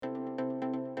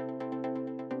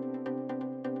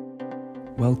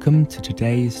Welcome to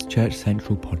today's Church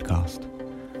Central podcast.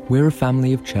 We're a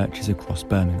family of churches across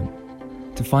Birmingham.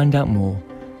 To find out more,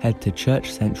 head to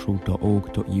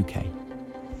churchcentral.org.uk.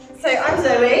 So I'm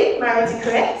Zoe, married to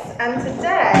Chris, and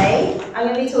today I'm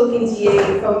going to be talking to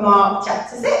you from Mark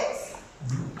chapter 6.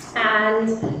 And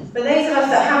for those of us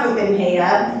that haven't been here,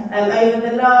 over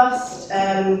the last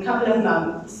couple of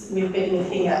months we've been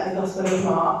looking at the Gospel of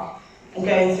Mark and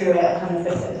going through it kind of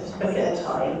book at a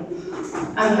time.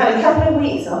 I've had a couple of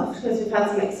weeks off because we've had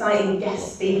some exciting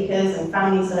guest speakers and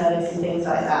family service and things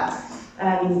like that.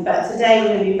 But today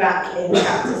we're going to be back in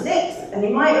chapter 6, and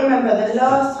you might remember the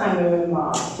last time we were in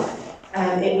Mark,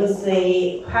 it was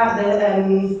the account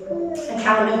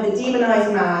of the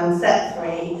demonised man set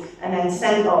free and then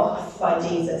sent off by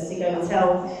Jesus to go and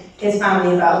tell his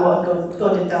family about what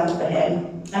God had done for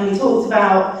him. And we talked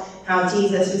about how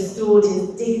Jesus restored his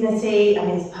dignity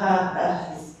and his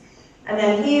purpose. And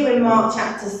then here in Mark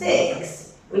chapter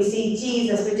 6, we see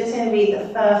Jesus, we're just going to read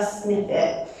the first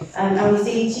snippet, and we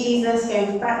see Jesus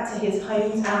going back to his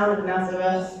hometown of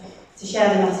Nazareth to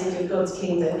share the message of God's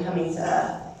kingdom coming to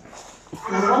earth.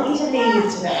 And I want you to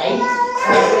leave today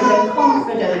with the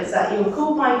confidence that you're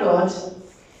called by God,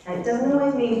 and it doesn't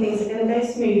always mean things are going to go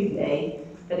smoothly,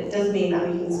 but it does mean that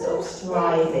we can stop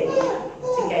striving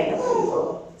to gain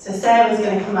approval. So Sarah's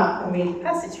going to come up and read the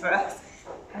passage for us,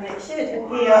 and it should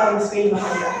appear on the screen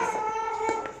behind us.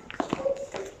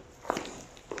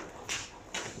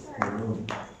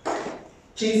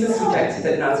 Jesus rejected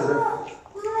at Nazareth.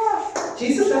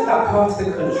 Jesus left that part of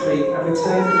the country and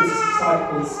returned with his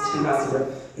disciples to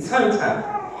Nazareth, his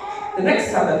hometown. The next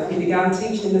Sabbath he began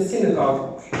teaching in the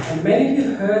synagogue, and many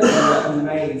who heard him were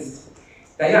amazed.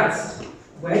 They asked,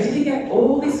 "Where did he get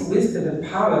all this wisdom and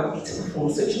power to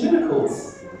perform such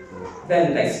miracles?"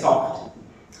 Then they scoffed.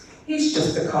 "He's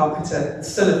just a carpenter, the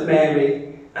son of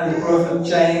Mary, and the brother of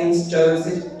James,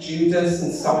 Joseph, Judas,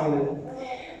 and Simon.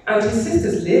 And his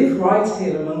sisters live right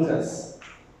here among us."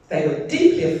 They were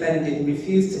deeply offended and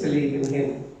refused to believe in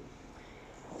him.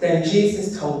 Then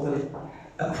Jesus told them,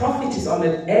 "A prophet is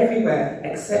honoured everywhere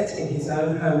except in his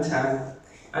own hometown,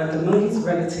 and among his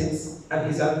relatives and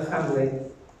his own family."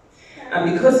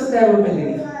 And because of their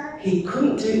unbelief, he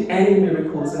couldn't do any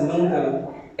miracles among them,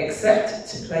 except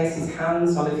to place his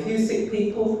hands on a few sick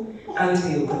people and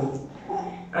heal them.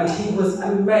 And he was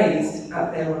amazed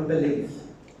at their unbelief.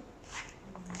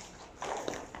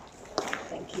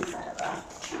 Thank you, Sarah.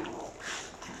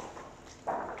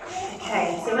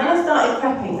 Okay, so when I started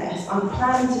prepping this, I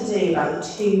planned to do like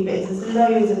 2 bits. There's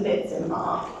loads of bits in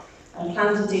Mark. I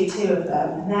planned to do 2 of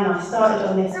them, and then I started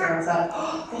on this one. I was like,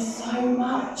 oh, there's so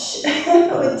much.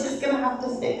 We're just going to have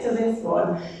to stick to this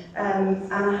one.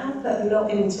 And I have put a lot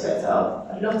into it, so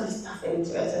a lot of stuff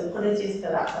into it, so apologies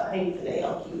for that, but hopefully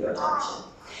I'll keep your attention.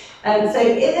 So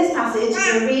in this passage,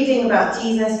 we're reading about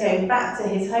Jesus going back to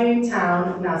his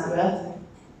hometown of Nazareth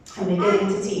and beginning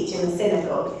to teach in the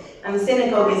synagogue. And the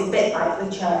synagogue is a bit like the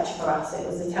church for us. It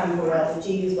was the temple where the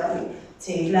Jews went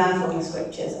to learn from the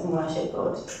scriptures and worship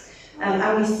God.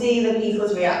 And we see the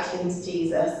people's reaction to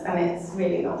Jesus, and it's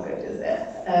really not good, is it?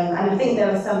 And I think there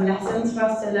are some lessons for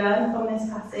us to learn from this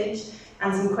passage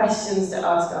and some questions to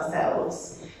ask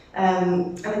ourselves.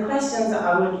 And the questions that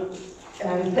I would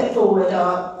put forward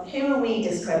are, who are we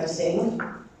discrediting?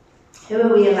 Who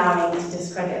are we allowing to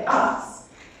discredit us?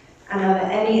 And are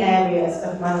there any areas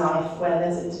of my life where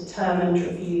there's a determined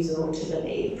refusal to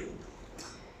believe?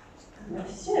 And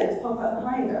this should pop up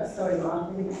behind us. Sorry,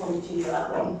 Mark, I didn't want to choose that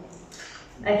one.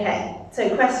 Okay, so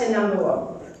question number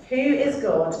 1. Who is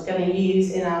God going to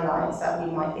use in our lives that we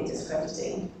might be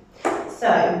discrediting?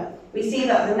 So, we see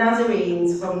that the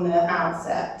Nazarenes from the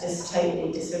outset just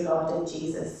totally disregarded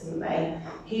Jesus, didn't they?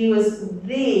 He was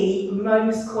the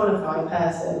most qualified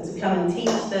person to come and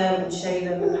teach them and show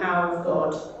them the power of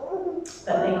God.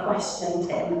 But they questioned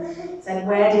him, said,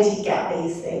 where did he get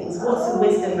these things? What's the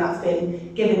wisdom that's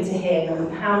been given to him?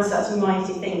 And how are such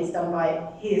mighty things done by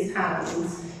his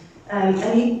hands? And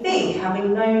you'd think,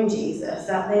 having known Jesus,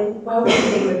 that they welcomed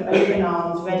him with open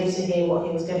arms, ready to hear what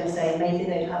he was going to say. Maybe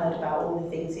they'd heard about all the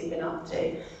things he'd been up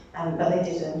to, but they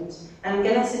didn't. And I'm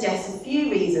going to suggest a few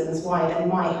reasons why they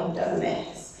might have done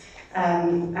this.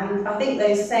 And I think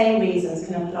those same reasons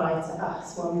can apply to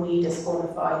us when we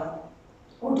disqualify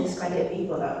or discredit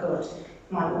people that God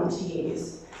might want to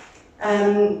use.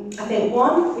 I think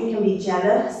 1, we can be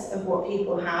jealous of what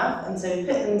people have, and so we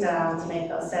put them down to make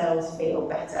ourselves feel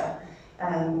better.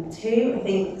 2, I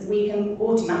think we can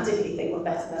automatically think we're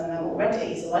better than them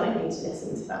already, so I don't need to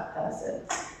listen to that person.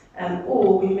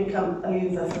 Or we become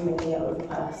over familiar with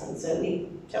the person, so we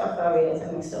shut off our ears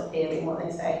and we stop hearing what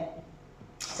they say.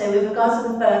 So with regards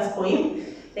to the first point,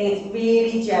 I think it's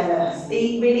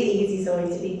really really easy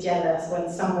to be jealous when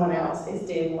someone else is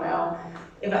doing well.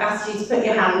 If I asked you to put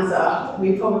your hands up,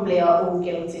 we probably are all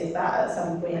guilty of that at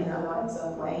some point in our lives,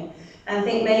 aren't we? And I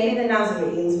think maybe the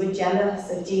Nazarenes were jealous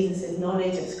of Jesus'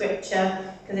 knowledge of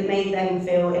Scripture because it made them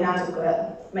feel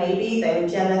inadequate. Maybe they were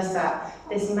jealous that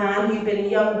this man who'd been a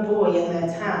young boy in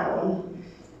their town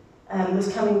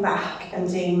was coming back and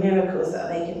doing miracles that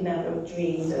they could never have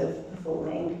dreamed of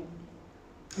performing.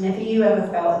 And have you ever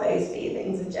felt those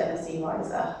feelings of jealousy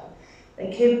rise up?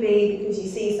 It could be because you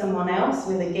see someone else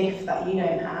with a gift that you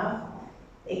don't have.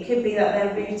 It could be that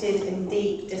they're rooted in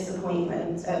deep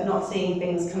disappointment at not seeing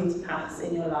things come to pass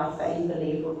in your life that you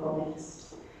believe were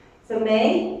promised. For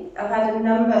me, I've had a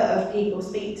number of people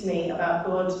speak to me about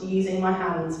God using my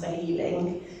hands for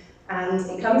healing, and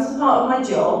it comes as part of my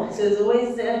job, so there's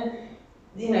always the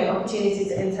opportunity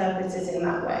to interpret it in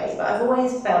that way. But I've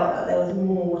always felt that there was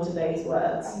more to those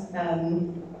words,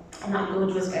 and that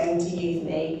God was going to use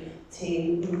me to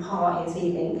impart his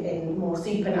healing in more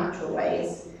supernatural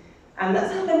ways. And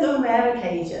that's happened on rare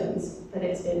occasions, but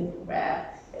it's been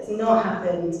rare. It's not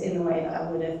happened in the way that I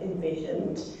would have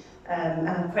envisioned. And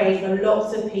I've prayed for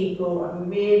lots of people and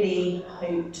really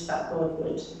hoped that God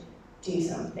would do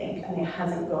something, and it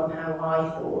hasn't gone how I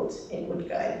thought it would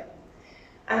go.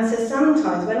 And so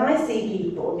sometimes when I see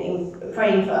people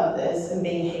praying for others and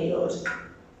being healed,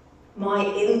 my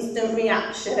instant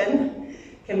reaction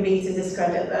can be to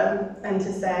discredit them and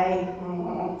to say,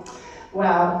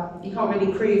 well, you can't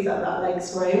really prove that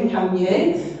leg's grown, can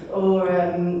you? Or,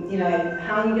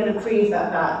 how are you going to prove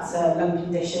that lung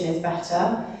condition is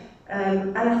better?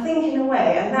 And I think in a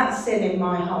way, and that's sin in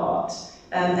my heart,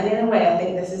 and in a way I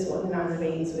think this is what the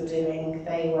Nazarenes were doing.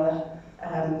 They were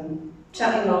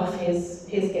shutting off his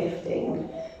gifting,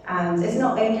 and it's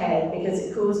not okay because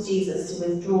it caused Jesus to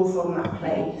withdraw from that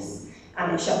place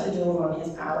and it shut the door on his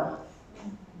power.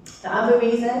 The other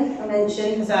reason I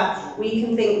mentioned is that we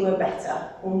can think we're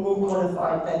better or more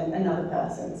qualified than another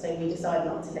person, so we decide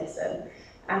not to listen.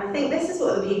 And I think this is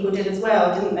what the people did as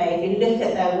well, didn't they? If you look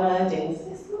at their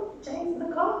wordings, it's not James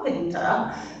the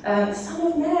carpenter, son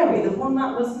of Mary, the one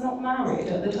that was not married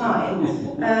at the time.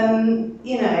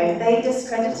 They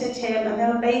discredited him, and they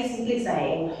were basically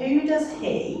saying, who does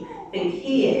he think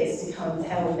he is to come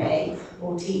tell me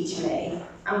or teach me?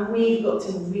 And we've got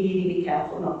to really be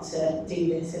careful not to do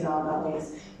this in our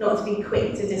lives, not to be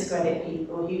quick to discredit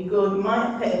people who God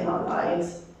might put in our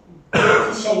lives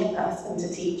to shape us and to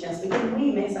teach us, because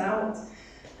we miss out.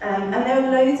 And there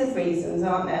are loads of reasons,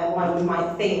 aren't there, why we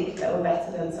might think that we're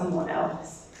better than someone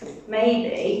else.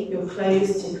 Maybe you're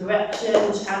close to correction,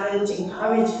 challenge,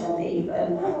 encouragement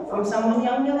even, from someone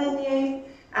younger than you.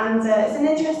 And it's an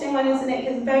interesting one, isn't it?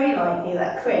 Because it's very likely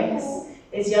that Chris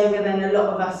is younger than a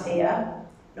lot of us here.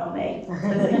 Not me.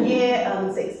 There's a year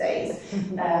and 6 days.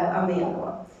 I'm the younger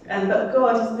one. But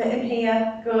God has put him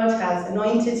here. God has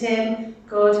anointed him.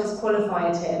 God has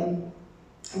qualified him.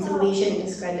 And so we shouldn't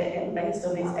discredit him based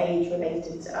on his age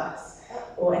related to us,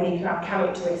 or any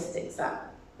characteristics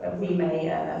that we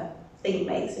may think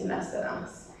makes him less than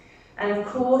us. And of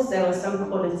course there are some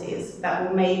qualities that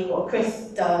will make what Chris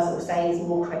does or says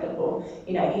more credible.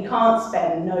 He can't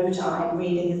spend no time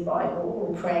reading his Bible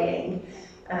or praying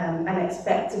and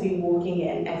expect to be walking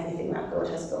in everything that God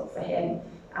has got for him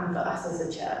and for us as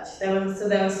a church. So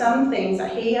there are some things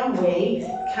that he and we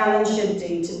can and should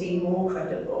do to be more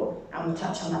credible, and we'll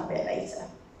touch on that a bit later.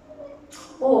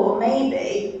 Or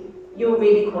maybe you're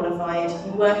really qualified,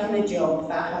 you work in a job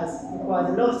that requires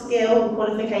a lot of skill and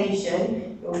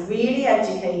qualification, you're really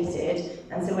educated,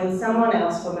 and so when someone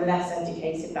else from a less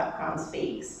educated background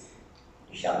speaks,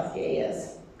 you shut off your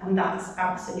ears. And that's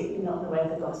absolutely not the way of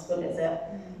the gospel, is it?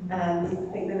 I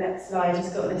think the next slide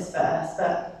has got this verse,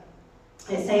 but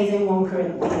it says in 1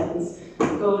 Corinthians,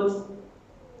 God,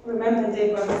 remember,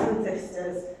 dear brothers and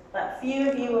sisters, that few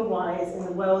of you were wise in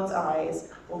the world's eyes,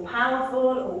 or powerful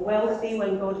or wealthy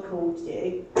when God called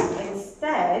you.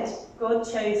 Instead, God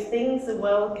chose things the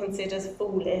world considers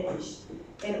foolish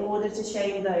in order to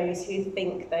shame those who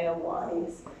think they are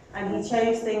wise. And he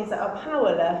chose things that are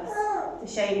powerless to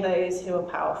shame those who are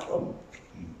powerful.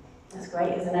 That's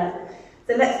great, isn't it?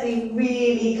 So let's be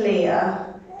really clear.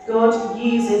 God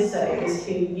uses those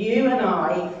who you and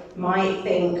I might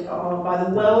think are, by the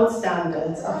world's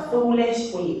standards, are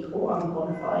foolish, weak, or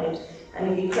unqualified.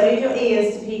 And if you close your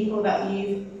ears to people that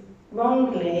you've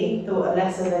wrongly thought are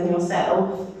lesser than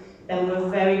yourself, then we're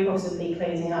very possibly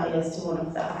closing our ears to one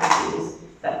of the attitudes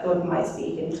that God might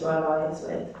speak into our lives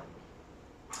with.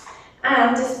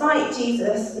 And despite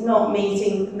Jesus not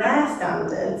meeting their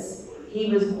standards,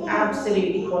 he was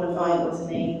absolutely qualified,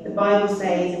 wasn't he? The Bible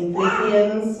says in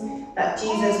Philippians that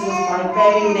Jesus was by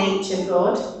very nature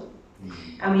God.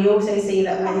 And we also see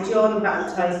that when John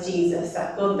baptised Jesus,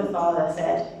 that God the Father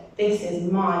said, "This is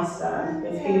my Son,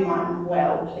 with whom I'm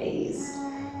well pleased."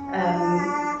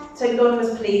 So God was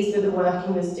pleased with the work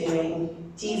he was doing.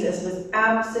 Jesus was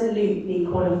absolutely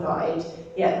qualified,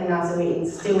 yet the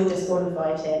Nazarenes still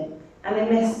disqualified him. And they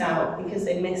missed out because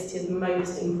they missed his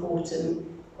most important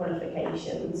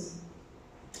qualifications.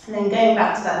 And then going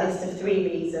back to that list of 3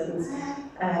 reasons,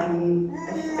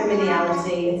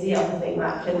 familiarity is the other thing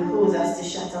that can cause us to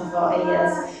shut off our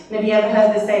ears. And have you ever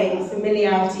heard the saying,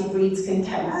 familiarity breeds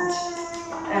contempt?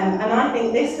 And I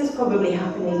think this was probably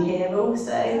happening here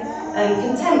also.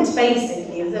 Contempt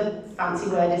basically is a fancy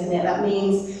word, isn't it? That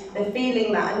means the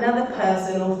feeling that another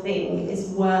person or thing is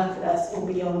worthless or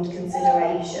beyond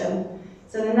consideration.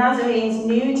 So the Nazarenes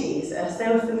knew Jesus, they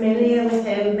were familiar with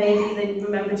him, maybe they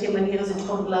remembered him when he was a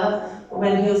toddler or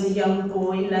when he was a young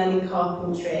boy learning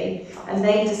carpentry, and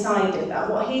they decided that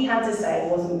what he had to say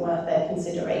wasn't worth their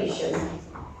consideration.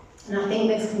 And I think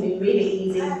this can be really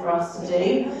easy for us to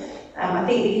do. I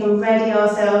think we can ready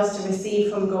ourselves to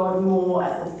receive from God more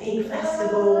at the big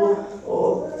festival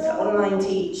or the online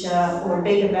teacher or a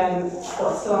big event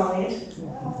or a slide.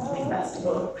 Big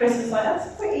festival. Chris was like,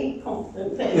 that's pretty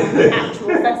confident putting up an actual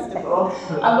festival.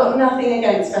 I've got nothing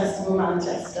against Festival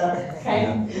Manchester, okay?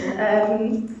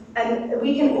 And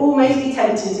we can almost be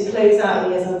tempted to close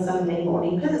our ears on Sunday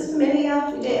morning because it's familiar,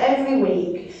 we do it every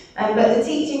week. But the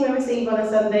teaching we receive on a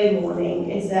Sunday morning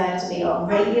is there to be our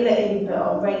regular input,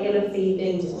 our regular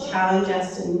feeding, to challenge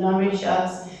us, to nourish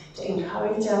us, to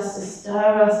encourage us, to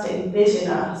stir us, to envision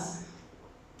us.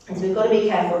 And so we've got to be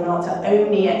careful not to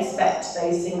only expect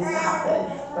those things to happen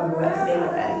when we're at a big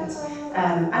event.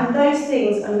 And those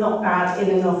things are not bad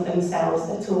in and of themselves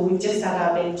at all. We've just had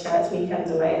our big church weekend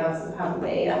away, haven't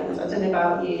we? And I don't know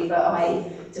about you, but I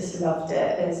just loved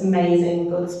it. It's amazing.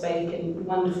 God spoke in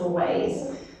wonderful ways.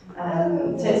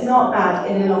 So it's not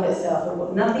bad in and of itself. I've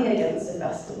got nothing against the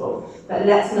festival, but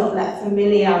let's not let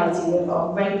familiarity with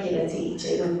our regular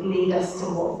teaching lead us to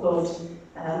what God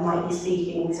might be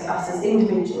speaking to us as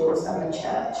individuals and the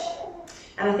church.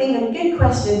 And I think a good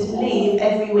question to leave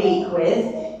every week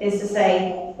with is to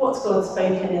say, what's God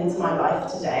spoken into my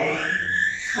life today?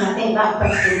 And I think that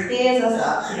question gears us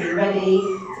up to be ready,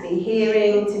 to be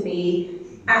hearing, to be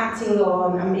acting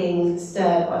on and being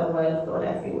stirred by the word of God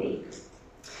every week.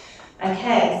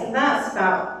 Okay, so that's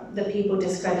about the people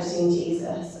discrediting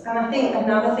Jesus. And I think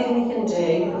another thing we can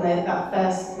do, that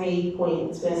first 3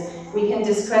 points, was we can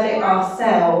discredit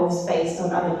ourselves based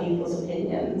on other people's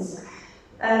opinions.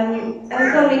 And we've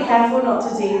got to be careful not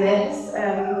to do this.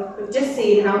 We've just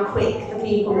seen how quick the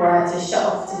people were to shut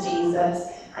off to Jesus.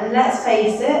 And let's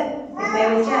face it, if they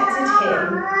rejected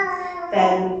him,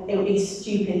 then it would be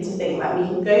stupid to think that we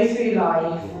can go through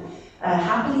life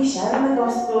happily sharing the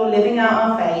gospel, living out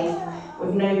our faith,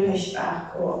 with no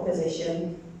pushback or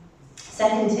opposition.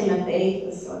 2 Timothy,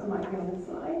 this one might be on the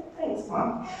slide, thanks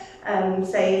Mark,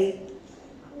 says,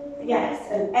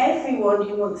 yes, and everyone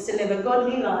who wants to live a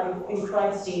godly life in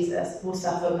Christ Jesus will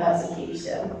suffer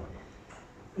persecution.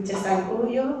 We just thank all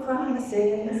your promises,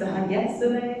 yes and amen.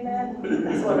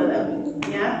 That's one of them,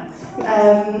 yeah?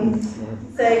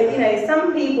 So,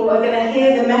 some people are going to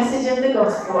hear the message of the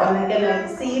gospel and they're going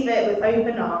to receive it with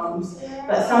open arms,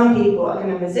 but some people are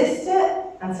going to resist it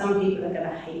and some people are going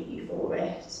to hate you for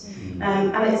it.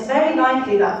 And it's very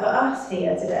likely that for us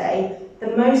here today,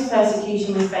 the most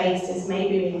persecution we face is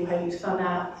maybe being poked fun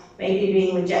at, maybe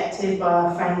being rejected by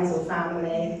our friends or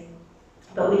family.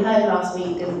 But we heard last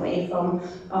week, didn't we, from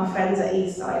our friends at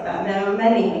Eastside that there are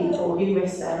many people who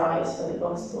risk their lives for the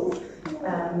gospel.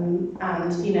 And,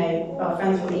 our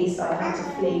friends from Eastside had to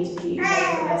flee to the UK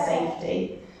for their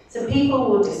safety. So people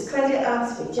will discredit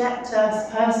us, reject us,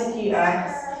 persecute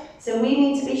us. So we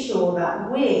need to be sure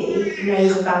that we know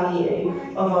the value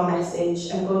of our message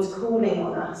and God's calling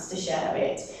on us to share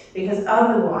it. Because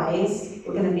otherwise,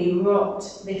 we're going to be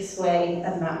rocked this way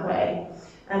and that way.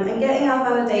 And getting our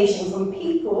validation from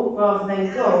people rather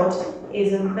than God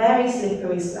is a very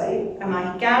slippery slope, and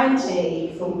I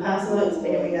guarantee from personal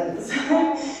experience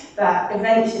that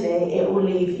eventually it will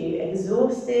leave you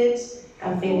exhausted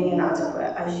and feeling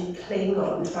inadequate as you cling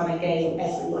on trying to gain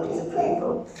everybody's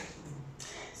approval.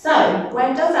 So,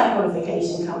 where does our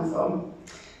qualification come from?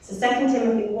 So 2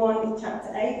 Timothy 1,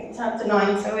 chapter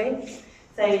 9,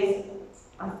 says,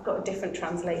 I've got a different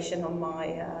translation on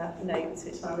my notes,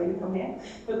 which I'm reading from here.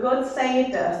 But God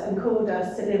saved us and called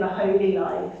us to live a holy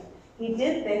life. He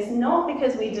did this not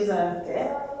because we deserved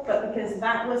it, but because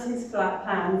that was his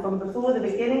plan from before the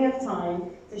beginning of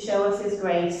time to show us his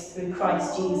grace through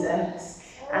Christ Jesus.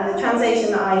 And the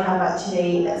translation that I have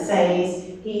actually says,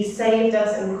 he saved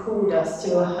us and called us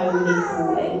to a holy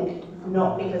calling,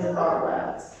 not because of our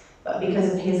works, but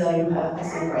because of his own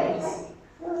purpose and grace.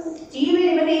 Do you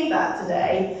really believe that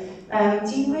today?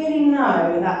 Do you really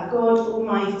know that God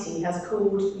Almighty has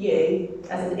called you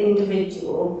as an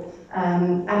individual,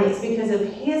 and it's because of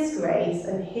his grace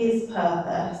and his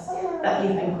purpose that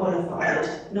you've been qualified,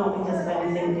 not because of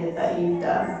anything good that you've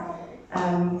done?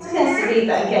 Just going to read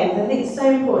that again, because I think it's so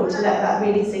important to let that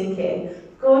really sink in.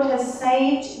 God has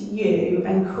saved you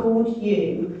and called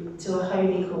you to a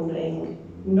holy calling,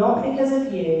 not because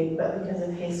of you, but because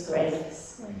of his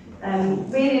grace.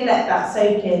 Really let that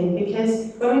soak in,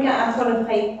 because when we get our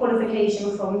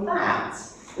qualification from that,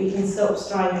 we can stop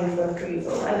striving for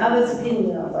approval, and others'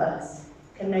 opinion of us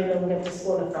can no longer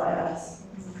disqualify us.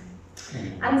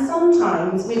 And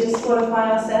sometimes we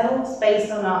disqualify ourselves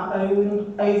based on our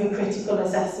own overcritical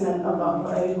assessment of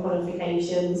our own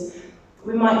qualifications.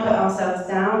 We might put ourselves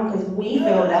down because we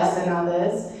feel less than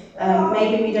others.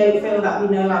 Maybe we don't feel that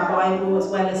we know our Bible as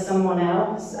well as someone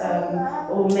else,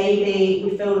 or maybe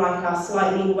we feel like our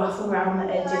slightly rough around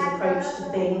the edges approach to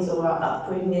things or our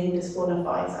upbringing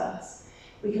disqualifies us.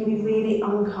 We can be really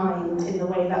unkind in the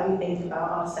way that we think about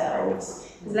ourselves.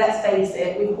 Because let's face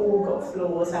it, we've all got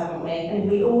flaws, haven't we? And if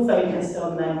we all focused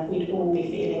on them, we'd all be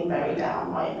feeling very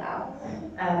down right now.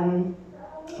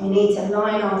 We need to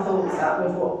line our thoughts up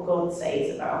with what God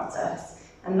says about us.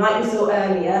 And like we saw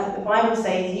earlier, the Bible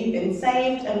says you've been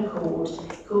saved and called.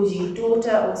 It calls you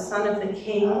daughter or son of the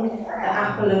King, the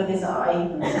apple of his eye.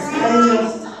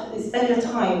 So spend your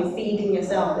time feeding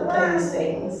yourself with those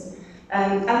things.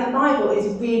 And the Bible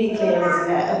is really clear,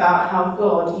 isn't it, about how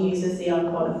God uses the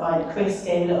unqualified. Chris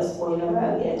gave a little spoiler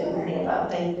earlier, didn't he,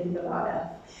 about David and Goliath.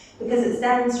 Because it's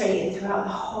demonstrated throughout the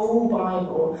whole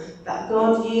Bible that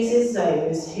God uses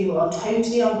those who are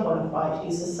totally unqualified,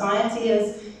 who society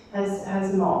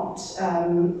has mocked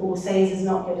or says is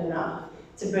not good enough,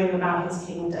 to bring about his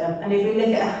kingdom. And if we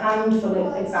look at a handful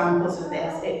of examples of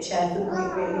this, it shares the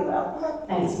point really well.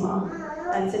 Thanks, Mum.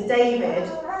 And so David,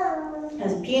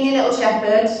 as puny little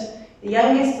shepherd, the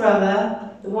youngest brother,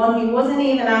 the one who wasn't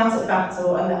even out at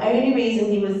battle, and the only reason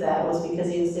he was there was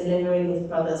because he was delivering his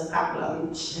brother's packed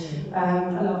lunch.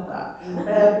 I love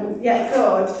that. Yet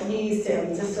God used him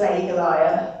to slay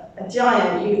Goliath, a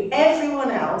giant who everyone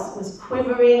else was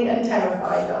quivering and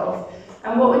terrified of.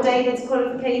 And what were David's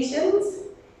qualifications?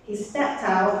 He stepped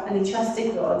out and he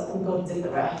trusted God, and God did the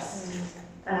rest.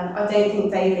 I don't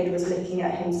think David was looking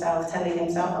at himself, telling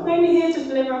himself, I'm only here to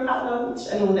deliver a packed lunch,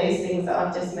 and all those things that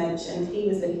I've just mentioned. He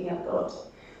was looking at God.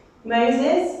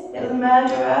 Moses, the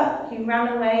murderer who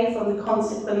ran away from the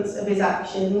consequence of his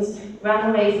actions,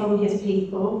 ran away from his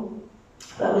people,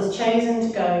 but was chosen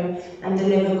to go and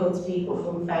deliver God's people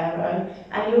from Pharaoh.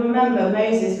 And you remember,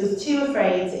 Moses was too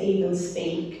afraid to even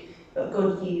speak, but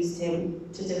God used him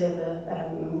to deliver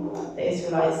the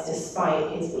Israelites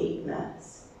despite his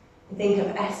weakness. Think of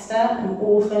Esther, an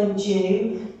orphan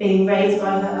Jew, being raised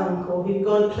by her uncle, who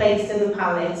God placed in the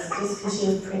palace just because she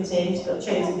was pretty. She got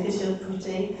chosen because she was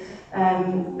pretty,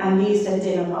 and used her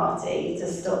dinner party to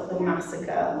stop the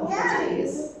massacre of the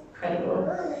Jews. Incredible.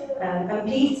 And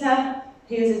Peter,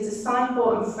 who was a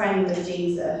disciple and friend of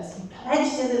Jesus, he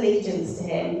pledged his allegiance to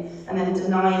him and then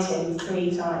denied him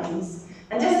 3 times.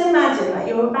 And just imagine that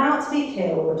you're about to be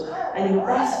killed, and your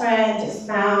best friend, your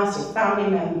spouse, your family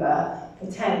member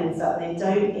pretends that they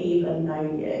don't even know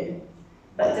you.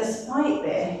 But despite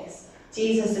this,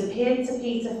 Jesus appeared to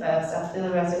Peter first after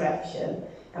the resurrection,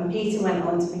 and Peter went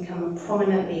on to become a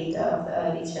prominent leader of the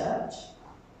early church.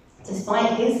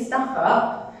 Despite his stuff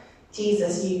up,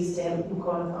 Jesus used him and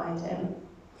qualified him.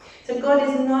 So God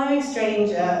is no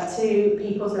stranger to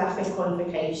people's lack of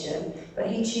qualification, but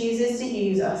he chooses to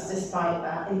use us despite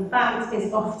that. In fact,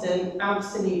 it's often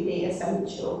absolutely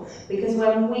essential, because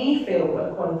when we feel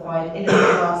we're qualified in and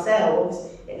of ourselves,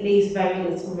 it leaves very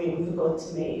little room for God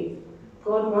to move.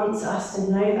 God wants us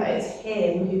to know that it's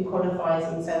him who qualifies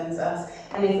and sends us.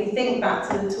 And if we think back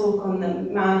to the talk on the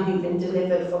man who'd been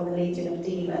delivered from the legion of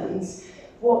demons,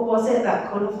 what was it that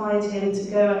qualified him to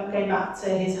go back to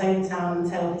his hometown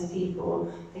and tell his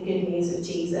people the good news of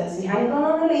Jesus? He hadn't gone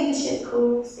on a leadership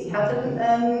course, he hadn't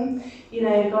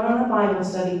gone on a Bible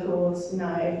study course.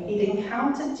 No, he'd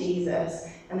encountered Jesus,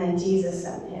 and then Jesus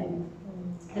sent him.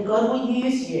 And God will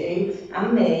use you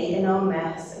and me in our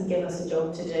mess and give us a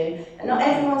job to do. And not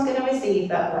everyone's going to receive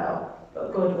that well,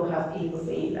 but God will have people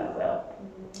for you that will.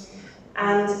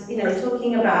 And,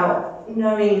 talking about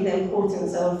knowing the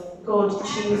importance of God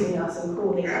choosing us and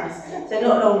calling us. So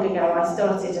not long ago I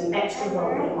started an extra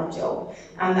role in my job,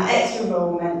 and that extra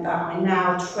role meant that I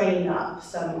now train up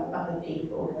some other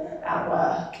people at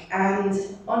work. And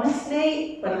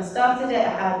honestly, when I started it, I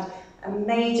had a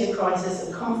major crisis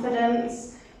of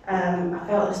confidence. I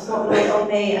felt the spotlight on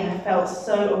me and I felt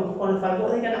so unqualified.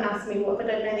 What are they going to ask me? What if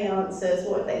I don't know the answers?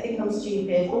 What if they think I'm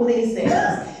stupid? All these things.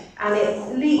 And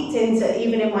it leaked into,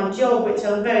 even in my job, which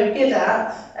I'm very good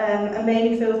at, and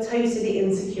made me feel totally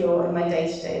insecure in my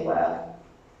day-to-day work.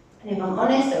 And if I'm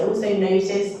honest, I also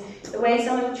noticed the way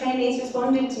some of the trainees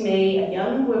responded to me, a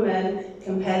young woman,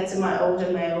 compared to my older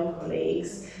male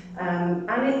colleagues. And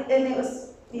it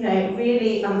was,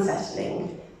 really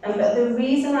unsettling. But the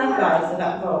reason I applied for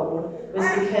that role was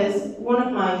because one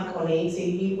of my colleagues,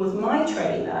 who was my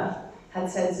trainer, had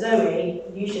said, Zoe,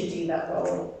 you should do that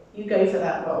role. You go for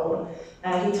that role.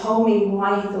 He told me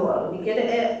why he thought I would be good at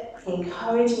it. He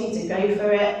encouraged me to go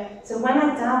for it. So when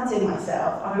I doubted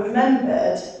myself, I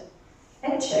remembered,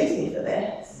 Ed chose me for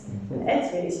this.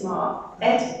 Ed's really smart.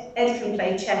 Ed can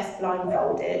play chess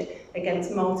blindfolded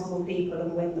against multiple people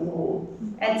and win them all.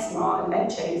 Ed's smart and Ed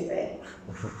chose me.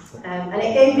 And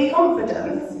it gave me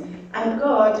confidence. And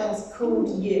God has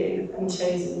called you and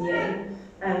chosen you.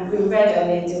 We read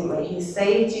earlier, didn't we? He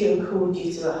saved you and called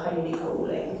you to a holy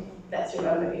calling. Let's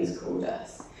remember who's called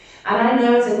us. And I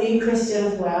know as a new Christian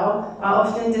as well, I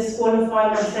often disqualify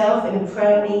myself in a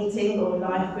prayer meeting or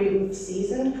life group with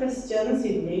seasoned Christians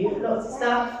who knew lots of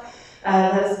stuff.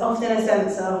 There's often a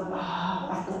sense of,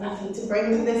 I've got nothing to bring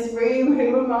to this room,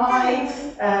 who am I?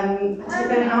 I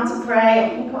don't know how to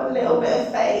pray, I've got a little bit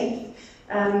of faith.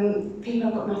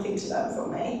 People have got nothing to learn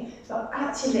from me. But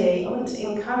actually, I want to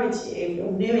encourage you, if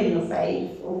you're new in your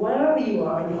faith, or wherever you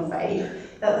are in your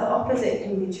faith, that the opposite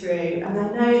can be true. And I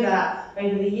know that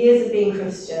over the years of being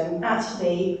Christian,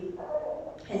 actually,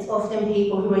 it's often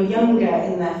people who are younger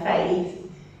in their faith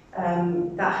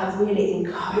that have really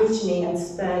encouraged me and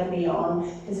spurred me on,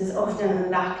 because there's often a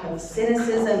lack of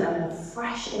cynicism and a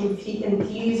fresh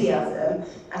enthusiasm,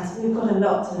 and so we've got a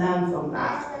lot to learn from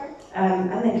that.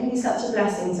 And it can be such a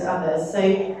blessing to others. So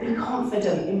be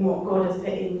confident in what God has put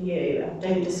in you and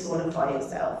don't disqualify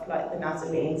yourself like the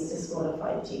Nazarenes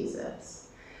disqualified Jesus.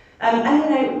 We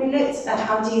looked at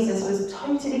how Jesus was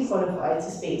totally qualified to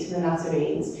speak to the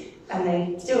Nazarenes, and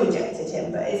they still rejected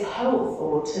him, but it's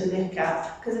helpful to look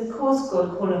at, because of course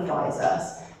God qualifies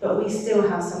us, but we still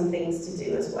have some things to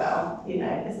do as well. It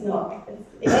is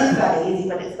that easy,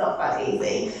 but it's not that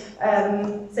easy.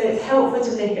 So it's helpful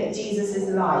to look at Jesus'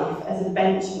 life as a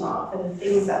benchmark for the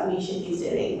things that we should be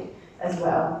doing as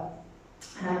well.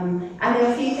 And there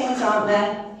are a few things, aren't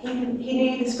there? He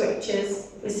knew the scriptures.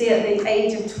 We see at the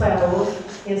age of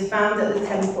 12, he was found at the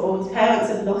temple. His parents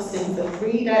had lost him for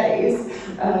 3 days.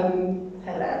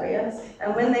 Hilarious.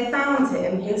 And when they found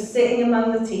him, he was sitting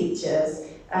among the teachers,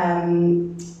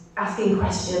 asking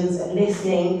questions and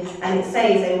listening, and it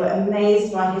says they were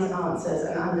amazed by his answers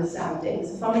and understanding.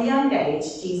 So from a young age,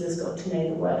 Jesus got to know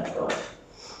the Word of God.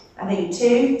 I think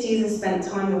 2, Jesus spent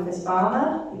time with his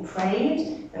Father. He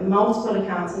prayed. There are multiple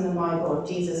accounts in the Bible of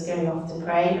Jesus going off to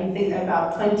pray. I think there are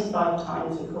about 25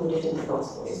 times recorded in the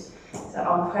Gospels. So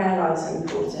our prayer lives are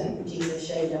important, and Jesus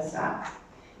showed us that.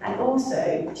 And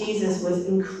also, Jesus was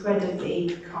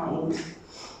incredibly kind.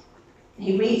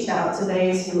 He reached out to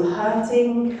those who were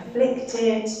hurting,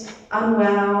 afflicted,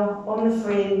 unwell, on the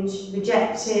fringe,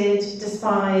 rejected,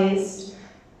 despised.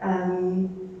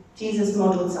 Jesus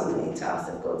modelled something to us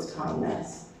of God's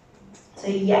kindness. So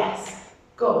yes,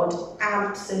 God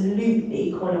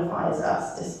absolutely qualifies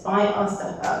us despite our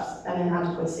stuff-ups and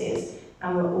inadequacies,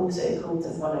 and we're also called to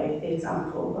follow the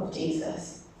example of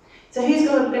Jesus. So who's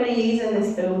God going to use in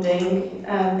this building?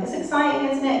 It's exciting,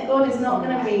 isn't it? God is not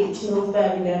going to reach North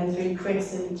Birmingham through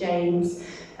Chris and James.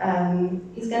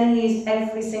 He's going to use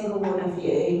every single one of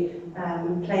you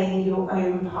playing your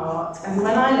own part. And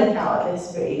when I look out at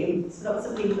this room, there's lots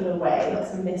of people away,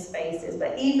 lots of missed faces,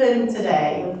 but even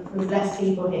today, with less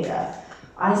people here,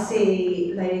 I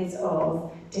see loads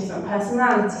of different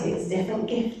personalities, different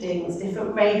giftings,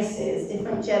 different races,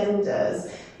 different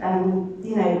genders. And,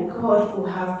 God will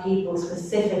have people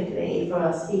specifically for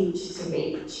us each to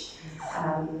reach.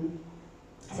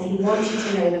 So he wants you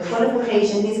to know the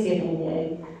qualification he's given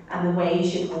you and the way you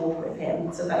should walk with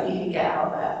him so that you can get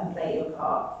out there and play your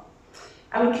part.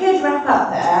 And we could wrap up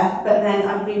there, but then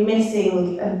I'd be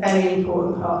missing a very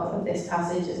important part of this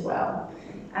passage as well.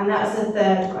 And that's the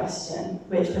third question,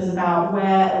 which was about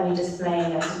where are we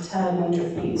displaying a determined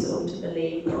refusal to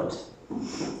believe God.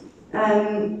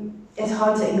 it's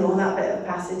hard to ignore that bit of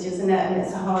passage, isn't it? And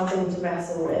it's a hard thing to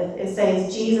wrestle with. It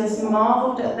says, Jesus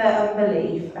marvelled at their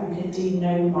unbelief and could do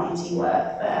no mighty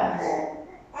work there.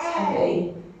 It's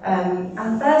heavy.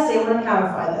 And firstly, I want to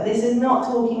clarify that this is not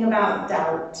talking about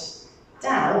doubt.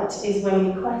 Doubt is when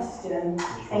we question,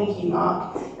 thank you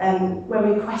Mark, when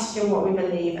we question what we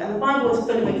believe. And the Bible is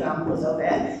full of examples of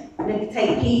it.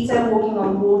 Take Peter walking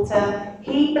on water.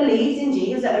 He believed in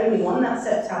Jesus, the only one that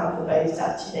stepped out of the boat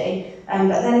actually.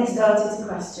 But then he started to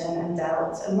question and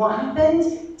doubt. And what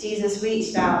happened? Jesus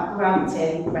reached out, grabbed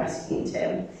him, rescued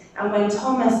him. And when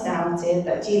Thomas doubted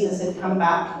that Jesus had come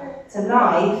back to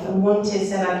life and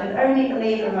said, I can only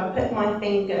believe if I put my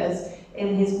fingers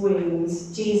in his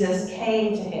wounds, Jesus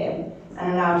came to him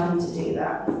and allowed him to do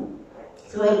that.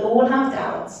 So we all have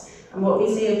doubts, and what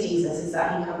we see of Jesus is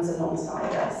that he comes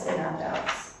alongside us in our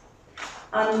doubts.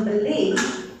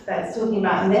 Unbelief, that it's talking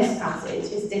about in this passage,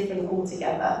 is different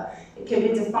altogether. It could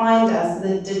be defined as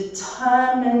the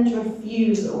determined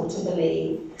refusal to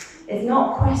believe. It's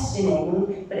not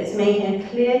questioning, but it's making a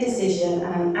clear decision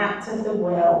and an act of the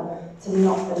will to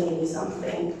not believe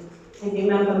something. If you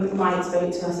remember, Mike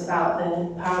spoke to us about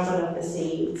the parable of the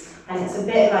seeds, and it's a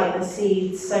bit like the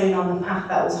seeds sown on the path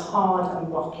that was hard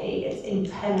and rocky. It's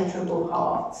impenetrable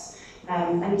hearts.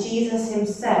 And Jesus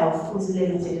himself was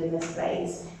limited in this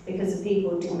place because the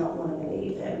people did not want to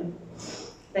believe him.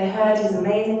 They heard his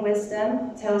amazing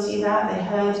wisdom, it tells you that. They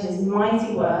heard his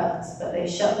mighty works, but they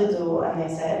shut the door and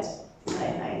they said, no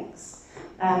thanks.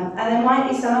 And there might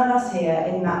be some of us here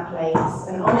in that place.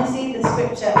 And honestly, the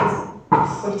scripture is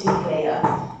pretty clear,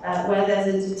 where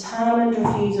there's a determined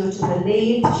refusal to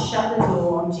believe, to shut the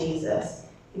door on Jesus,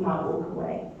 you might walk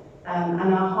away.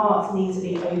 And our hearts need to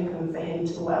be open for him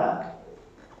to work.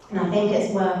 And I think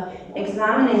it's worth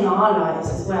examining our lives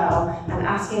as well and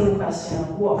asking the question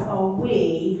of what are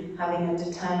we having a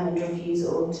determined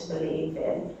refusal to believe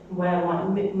in? Where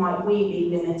might we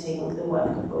be limiting the work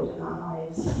of God in our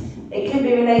lives? It could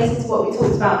be related to what we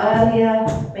talked about earlier.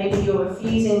 Maybe you're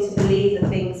refusing to believe the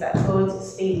things that God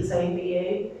speaks over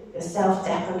you. You're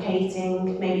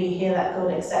self-deprecating. Maybe you hear that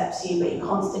God accepts you, but you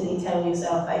constantly tell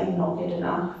yourself that you're not good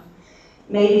enough.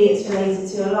 Maybe it's related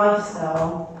to a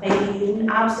lifestyle. Maybe you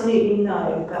absolutely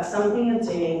know that something you're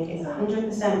doing is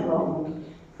 100% wrong,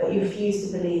 but you refuse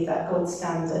to believe that God's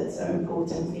standards are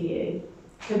important for you.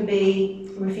 Could be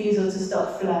refusal to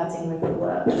stop flirting with your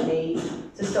work colleagues,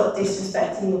 to stop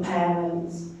disrespecting your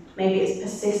parents. Maybe it's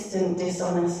persistent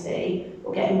dishonesty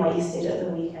or getting wasted at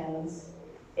the weekends.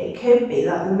 It could be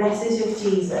that the message of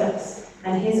Jesus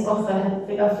and his offer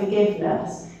of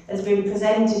forgiveness has been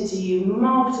presented to you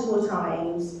multiple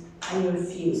times and you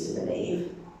refuse to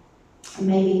believe. And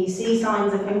maybe you see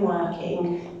signs of him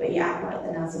working, but you act like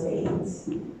the Nazarenes.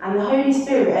 And the Holy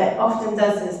Spirit often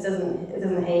does this,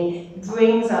 doesn't he?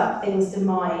 Brings up things to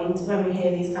mind when we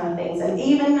hear these kind of things. And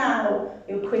even now,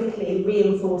 you're quickly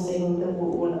reinforcing the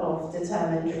wall of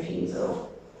determined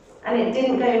refusal. And it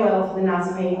didn't go well for the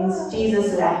Nazarenes.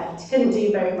 Jesus left, couldn't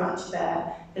do very much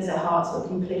there, because their hearts were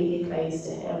completely closed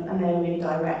to him and they were in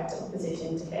direct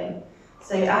opposition to him.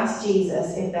 So ask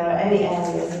Jesus if there are any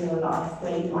areas in your life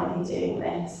where you might be doing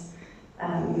this.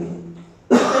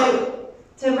 So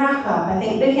to wrap up, I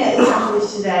think looking at this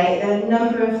passage today, there are a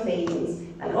number of themes,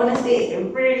 and honestly it's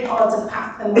been really hard to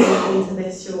pack them all into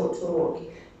this short talk.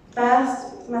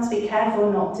 First, we must be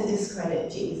careful not to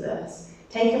discredit Jesus.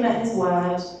 Take him at his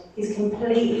word. He's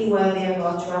completely worthy of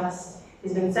our trust.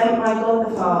 He's been sent by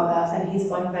God the Father, and he's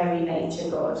by very nature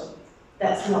God.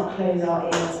 Let's not close our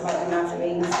ears like the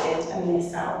Nazarenes did and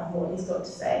miss out on what he's got to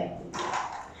say.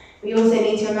 We also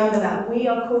need to remember that we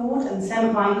are called and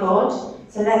sent by God,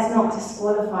 so let's not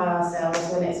disqualify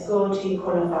ourselves when it's God who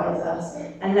qualifies us,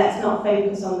 and let's not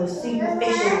focus on the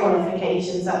superficial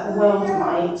qualifications that the world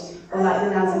might, or like the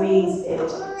Nazarenes did,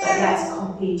 but let's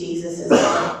copy Jesus'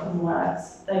 life and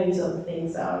works. Those are the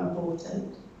things that are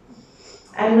important.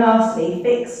 And lastly,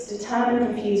 fixed,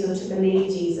 determined refusal to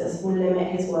believe Jesus will limit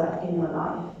his work in your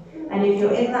life. And if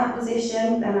you're in that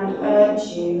position, then I'd urge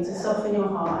you to soften your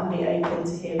heart and be open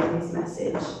to hearing his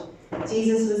message.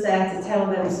 Jesus was there to tell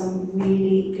them some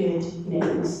really good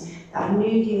news, that a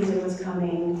new kingdom was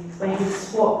coming, where he'd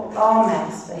swap our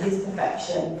mess for his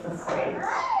perfection for free.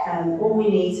 All we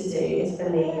need to do is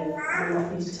believe and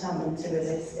not be determined to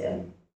resist him.